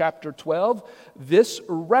Revelation chapter 12. This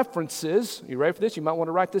references, you ready for this? You might want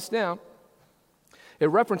to write this down. It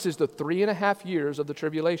references the 3.5 years of the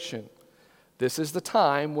tribulation. This is the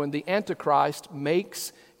time when the Antichrist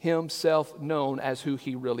makes himself known as who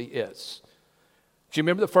he really is. Do you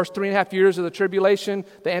remember the first 3.5 years of the tribulation?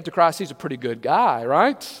 The Antichrist, he's a pretty good guy,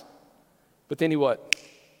 right? But then he what?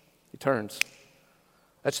 He turns.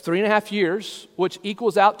 That's 3.5 years, which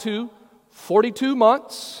equals out to 42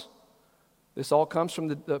 months. This all comes from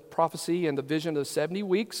the prophecy and the vision of the 70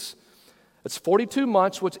 weeks. It's 42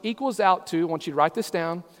 months, which equals out to, I want you to write this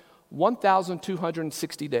down,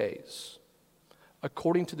 1,260 days,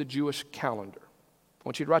 according to the Jewish calendar. I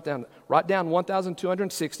want you to write down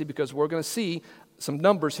 1,260 because we're going to see some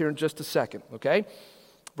numbers here in just a second, okay?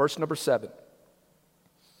 Verse number 7.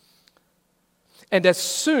 And as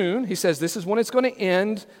soon, he says, this is when it's going to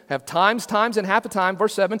end, have times, and half a time,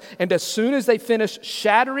 verse 7, and as soon as they finish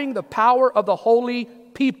shattering the power of the holy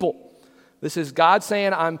people. This is God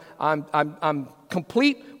saying, I'm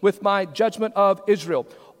complete with my judgment of Israel.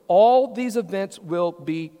 All these events will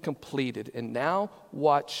be completed. And now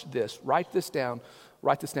watch this. Write this down.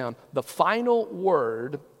 The final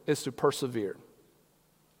word is to persevere.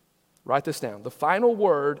 Write this down. The final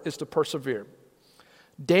word is to persevere.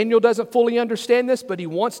 Daniel doesn't fully understand this, but he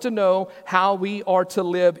wants to know how we are to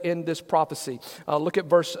live in this prophecy. Look at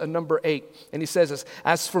verse number 8. And he says this,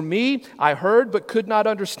 as for me, I heard but could not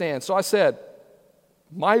understand. So I said,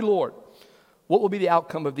 my Lord, what will be the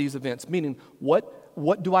outcome of these events? Meaning,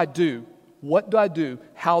 what do I do? What do I do?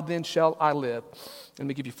 How then shall I live? Let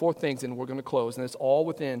me give you 4 things and we're going to close. And it's all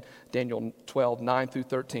within Daniel 12, 9 through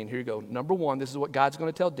 13. Here you go. Number 1, this is what God's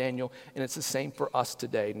going to tell Daniel, and it's the same for us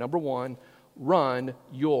today. Number 1, run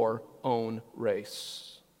your own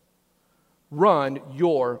race. Run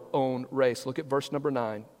your own race. Look at verse number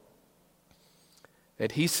 9.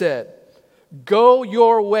 And he said, go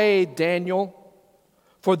your way, Daniel,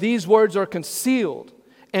 for these words are concealed,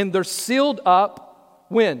 and they're sealed up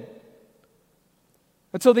when?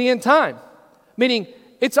 Until the end time. Meaning,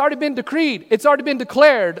 it's already been decreed. It's already been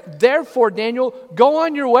declared. Therefore, Daniel, go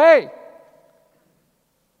on your way.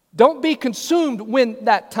 Don't be consumed when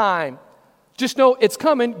that time. Just know it's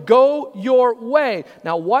coming. Go your way.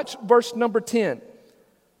 Now watch verse number 10.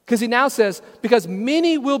 Because he now says, because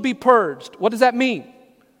many will be purged. What does that mean?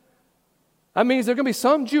 That means there are going to be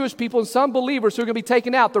some Jewish people and some believers who are going to be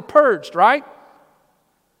taken out. They're purged, right?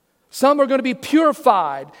 Some are going to be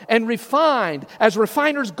purified and refined as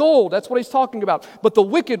refiner's gold. That's what he's talking about. But the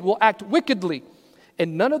wicked will act wickedly.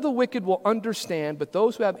 And none of the wicked will understand, but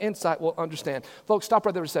those who have insight will understand. Folks, stop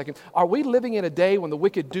right there for a second. Are we living in a day when the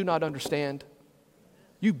wicked do not understand?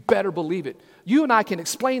 You better believe it. You and I can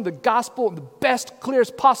explain the gospel in the best,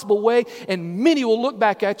 clearest possible way, and many will look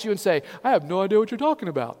back at you and say, I have no idea what you're talking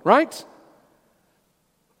about, right?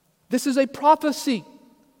 This is a prophecy.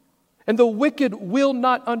 And the wicked will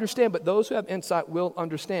not understand, but those who have insight will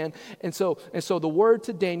understand. And so the word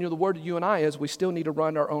to Daniel, the word to you and I is we still need to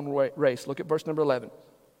run our own race. Look at verse number 11.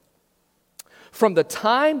 From the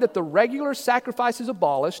time that the regular sacrifice is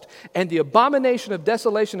abolished and the abomination of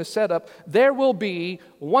desolation is set up, there will be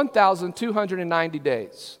 1,290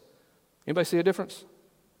 days. Anybody see a difference?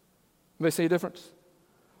 Anybody see a difference?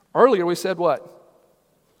 Earlier we said what?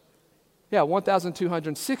 Yeah,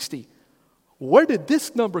 1,260. Where did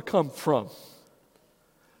this number come from?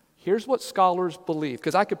 Here's what scholars believe,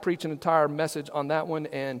 because I could preach an entire message on that one,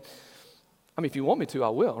 and I mean, if you want me to, I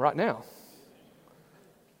will right now.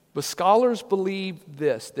 But scholars believe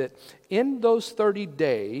this, that in those 30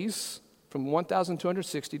 days, from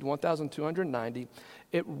 1,260 to 1,290,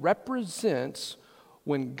 it represents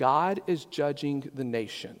when God is judging the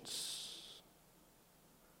nations.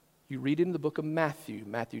 You read it in the book of Matthew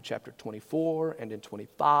chapter 24 and in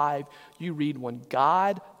 25. You read when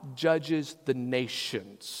God judges the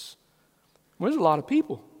nations. Well, there's a lot of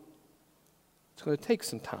people. It's going to take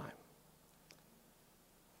some time.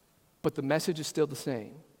 But the message is still the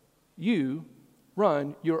same. You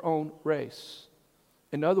run your own race.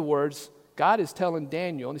 In other words, God is telling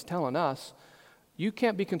Daniel, and he's telling us, you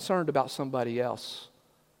can't be concerned about somebody else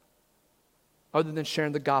other than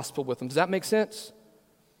sharing the gospel with them. Does that make sense?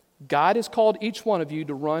 God has called each one of you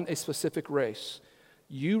to run a specific race.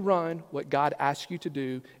 You run what God asks you to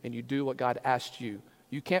do, and you do what God asks you.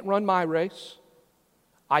 You can't run my race.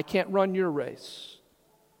 I can't run your race.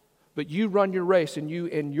 But you run your race, and you,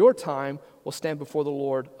 in your time, will stand before the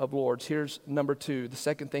Lord of Lords. Here's number 2, the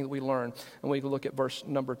second thing that we learn, and we look at verse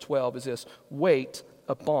number 12, is this: wait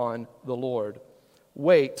upon the Lord.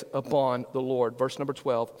 Wait upon the Lord. Verse number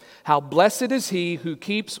 12. How blessed is he who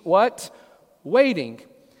keeps what? Waiting,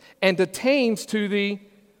 and attains to the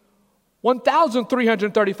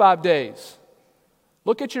 1,335 days.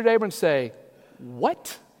 Look at your neighbor and say,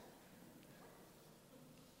 what?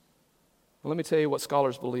 Well, let me tell you what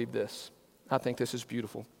scholars believe this. I think this is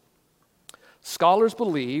beautiful. Scholars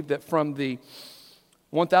believe that from the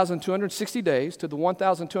 1,260 days to the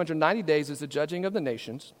 1,290 days is the judging of the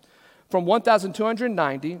nations. From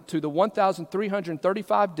 1,290 to the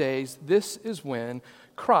 1,335 days, this is when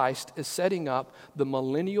Christ is setting up the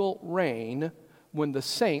millennial reign, when the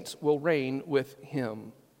saints will reign with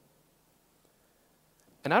him.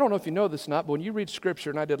 And I don't know if you know this or not, but when you read Scripture,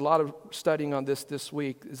 and I did a lot of studying on this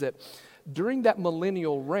week, is that during that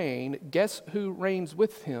millennial reign, guess who reigns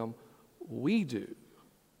with him? We do.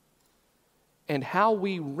 And how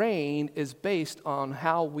we reign is based on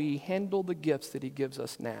how we handle the gifts that he gives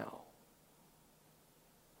us now.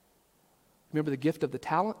 Remember the gift of the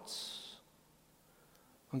talents?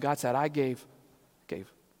 When God said, I gave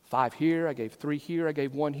 5 here, I gave 3 here, I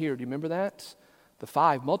gave 1 here. Do you remember that? The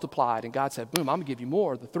 5 multiplied, and God said, boom, I'm going to give you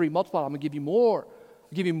more. The 3 multiplied, I'm going to give you more.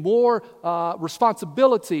 I'll give you more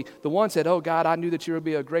responsibility. The 1 said, oh, God, I knew that you would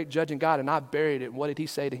be a great judging God, and I buried it. And what did he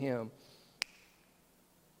say to him?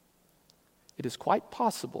 It is quite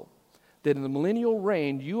possible that in the millennial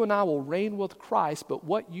reign, you and I will reign with Christ, but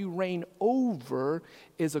what you reign over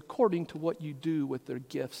is according to what you do with their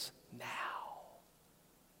gifts now.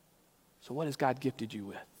 So what has God gifted you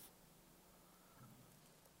with?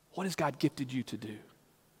 What has God gifted you to do?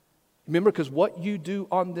 Remember, because what you do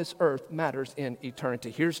on this earth matters in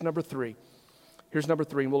eternity. Here's number 3. And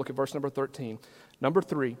we'll look at verse number 13. Number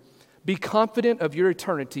 3, be confident of your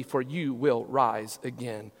eternity, for you will rise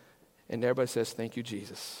again. And everybody says, thank you,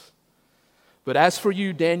 Jesus. But as for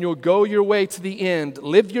you, Daniel, go your way to the end,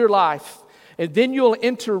 live your life, and then you'll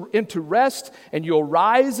enter into rest, and you'll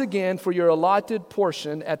rise again for your allotted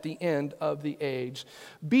portion at the end of the age.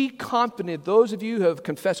 Be confident, those of you who have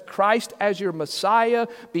confessed Christ as your Messiah,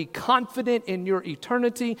 be confident in your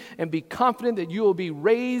eternity, and be confident that you will be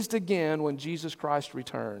raised again when Jesus Christ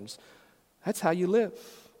returns. That's how you live.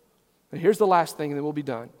 And here's the last thing, and then we'll be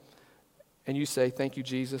done. And you say, thank you,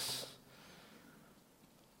 Jesus.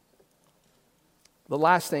 The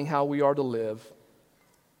last thing, how we are to live,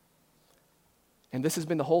 and this has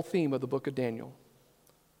been the whole theme of the book of Daniel.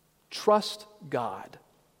 Trust God,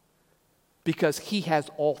 because he has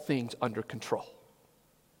all things under control.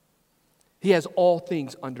 He has all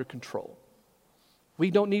things under control. We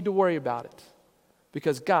don't need to worry about it,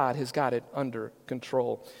 because God has got it under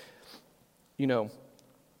control. You know,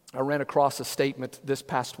 I ran across a statement this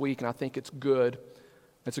past week, and I think it's good.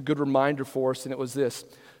 It's a good reminder for us, and it was this: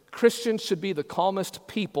 Christians should be the calmest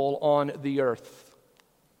people on the earth.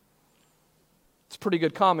 It's a pretty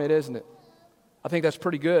good comment, isn't it? I think that's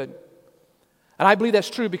pretty good. And I believe that's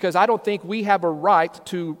true, because I don't think we have a right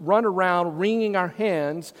to run around wringing our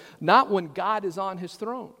hands, not when God is on his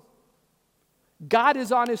throne. God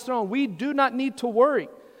is on his throne. We do not need to worry.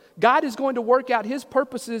 God is going to work out his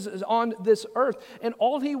purposes on this earth. And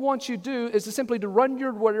all he wants you to do is simply to run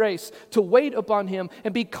your race, to wait upon him,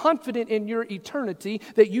 and be confident in your eternity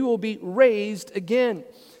that you will be raised again.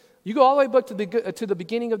 You go all the way back to the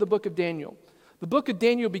beginning of the book of Daniel. The book of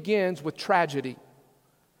Daniel begins with tragedy.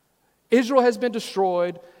 Israel has been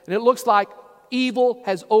destroyed, and it looks like evil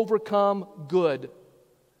has overcome good.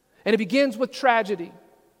 And it begins with tragedy.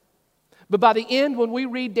 But by the end, when we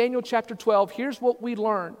read Daniel chapter 12, here's what we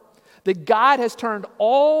learn: that God has turned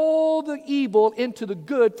all the evil into the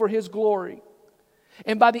good for his glory.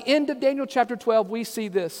 And by the end of Daniel chapter 12, we see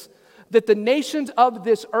this: that the nations of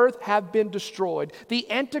this earth have been destroyed. The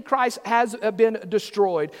Antichrist has been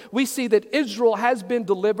destroyed. We see that Israel has been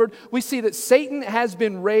delivered. We see that Satan has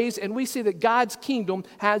been raised. And we see that God's kingdom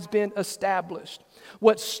has been established.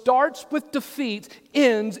 What starts with defeat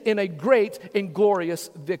ends in a great and glorious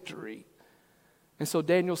victory. And so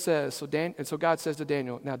Daniel says, so God says to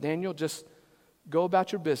Daniel, now Daniel, just go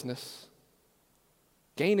about your business,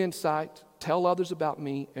 gain insight, tell others about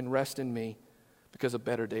me and rest in me, because a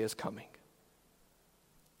better day is coming.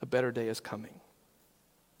 A better day is coming.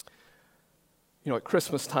 You know, at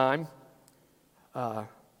Christmas time, I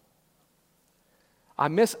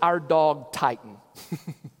miss our dog Titan.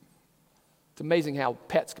 It's amazing how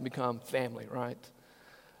pets can become family, right?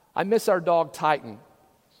 I miss our dog Titan.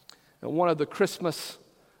 And one of the Christmas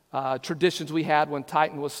traditions we had when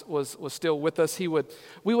Titan was still with us,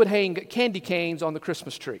 we would hang candy canes on the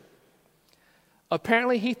Christmas tree.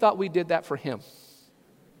 Apparently, he thought we did that for him.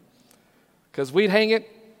 Because we'd hang it,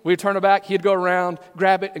 we'd turn it back, he'd go around,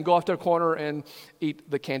 grab it, and go off to a corner and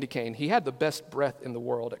eat the candy cane. He had the best breath in the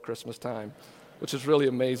world at Christmas time, which is really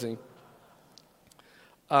amazing.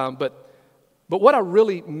 But what I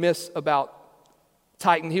really miss about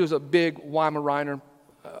Titan, he was a big Weimaraner,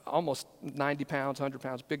 almost 90 pounds, 100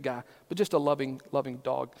 pounds, big guy, but just a loving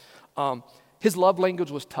dog. His love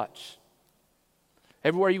language was touch.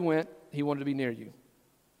 Everywhere you went, he wanted to be near you,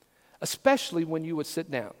 especially when you would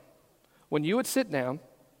sit down. When you would sit down,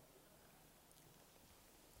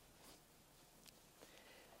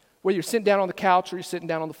 whether you're sitting down on the couch or you're sitting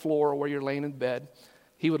down on the floor or where you're laying in bed,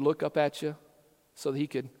 he would look up at you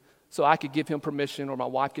so I could give him permission, or my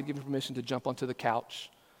wife could give him permission to jump onto the couch,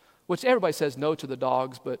 which everybody says no to the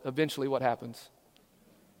dogs, but eventually what happens?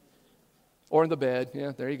 Or in the bed.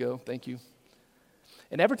 Yeah, there you go. Thank you.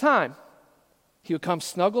 And every time, he would come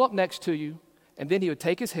snuggle up next to you, and then he would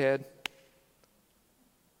take his head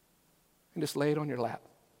and just lay it on your lap.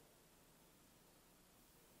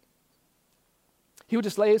 He would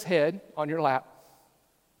just lay his head on your lap,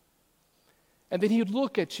 and then he would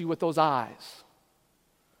look at you with those eyes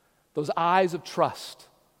of trust.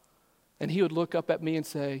 And he would look up at me and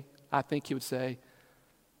say, I think he would say,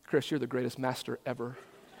 Chris, you're the greatest master ever.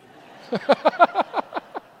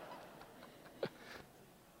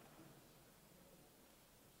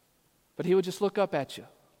 But he would just look up at you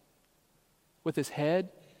with his head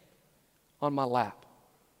on my lap.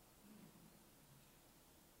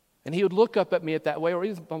 And he would look up at me at that way, or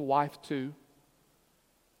even my wife too.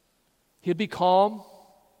 He'd be calm.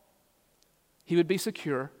 He would be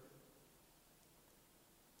secure.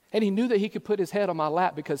 And he knew that he could put his head on my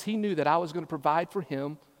lap because he knew that I was going to provide for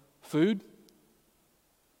him food.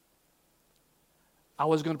 I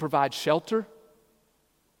was going to provide shelter.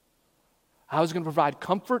 I was going to provide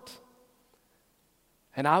comfort.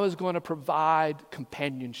 And I was going to provide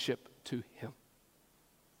companionship to him.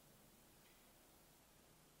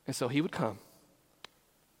 And so he would come,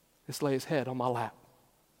 just lay his head on my lap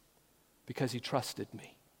because he trusted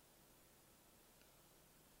me.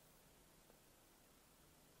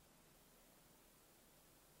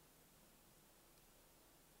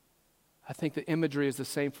 I think the imagery is the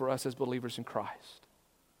same for us as believers in Christ.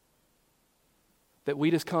 That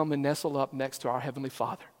we just come and nestle up next to our Heavenly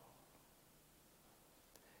Father.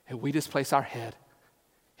 And we just place our head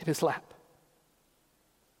in his lap.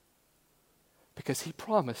 Because he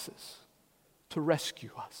promises to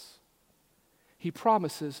rescue us. He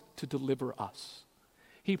promises to deliver us.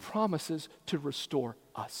 He promises to restore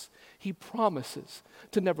us. He promises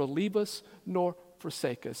to never leave us nor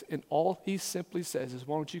forsake us. And all he simply says is,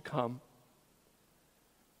 why don't you come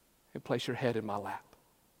and place your head in my lap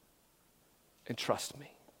and trust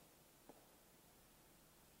me.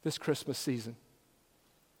 This Christmas season,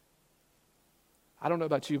 I don't know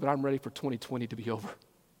about you, but I'm ready for 2020 to be over.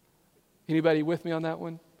 Anybody with me on that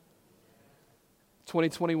one?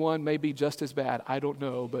 2021 may be just as bad. I don't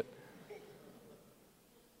know, but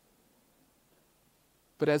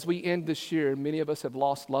as we end this year, many of us have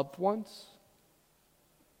lost loved ones.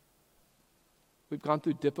 We've gone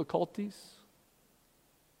through difficulties.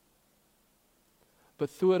 But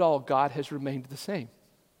through it all, God has remained the same.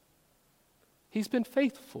 He's been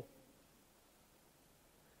faithful.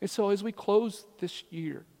 And so as we close this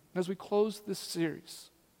year, as we close this series,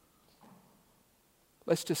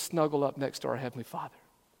 let's just snuggle up next to our Heavenly Father.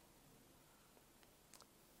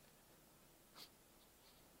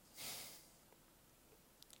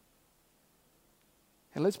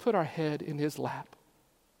 And let's put our head in his lap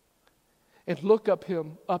and look up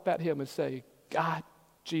at him and say, God,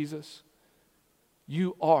 Jesus,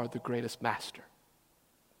 you are the greatest master.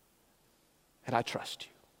 And I trust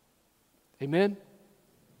you. Amen?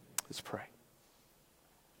 Let's pray.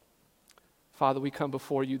 Father, we come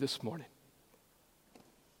before you this morning.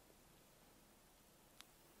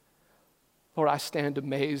 Lord, I stand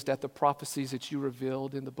amazed at the prophecies that you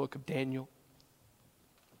revealed in the book of Daniel.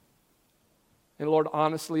 And Lord,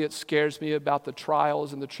 honestly, it scares me about the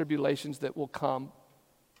trials and the tribulations that will come.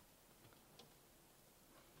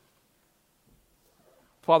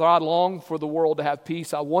 Father, I long for the world to have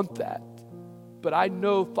peace. I want that. But I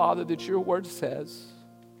know, Father, that your word says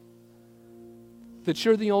that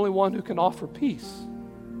you're the only one who can offer peace.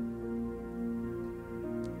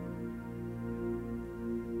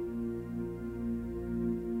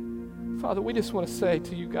 Father, we just want to say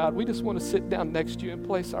to you, God, we just want to sit down next to you and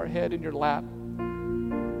place our head in your lap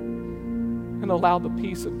and allow the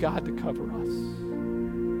peace of God to cover us.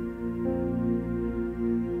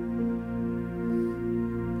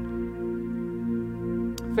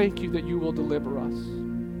 Thank you that you will deliver us.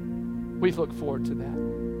 We look forward to that.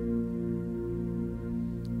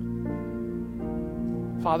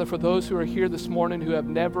 Father, for those who are here this morning who have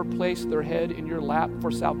never placed their head in your lap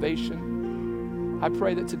for salvation, I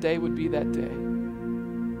pray that today would be that day.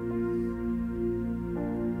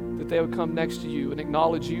 That they would come next to you and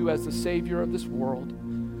acknowledge you as the Savior of this world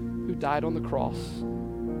who died on the cross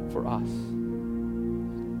for us.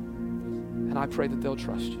 And I pray that they'll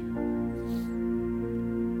trust you.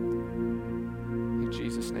 In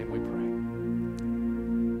Jesus' name we pray.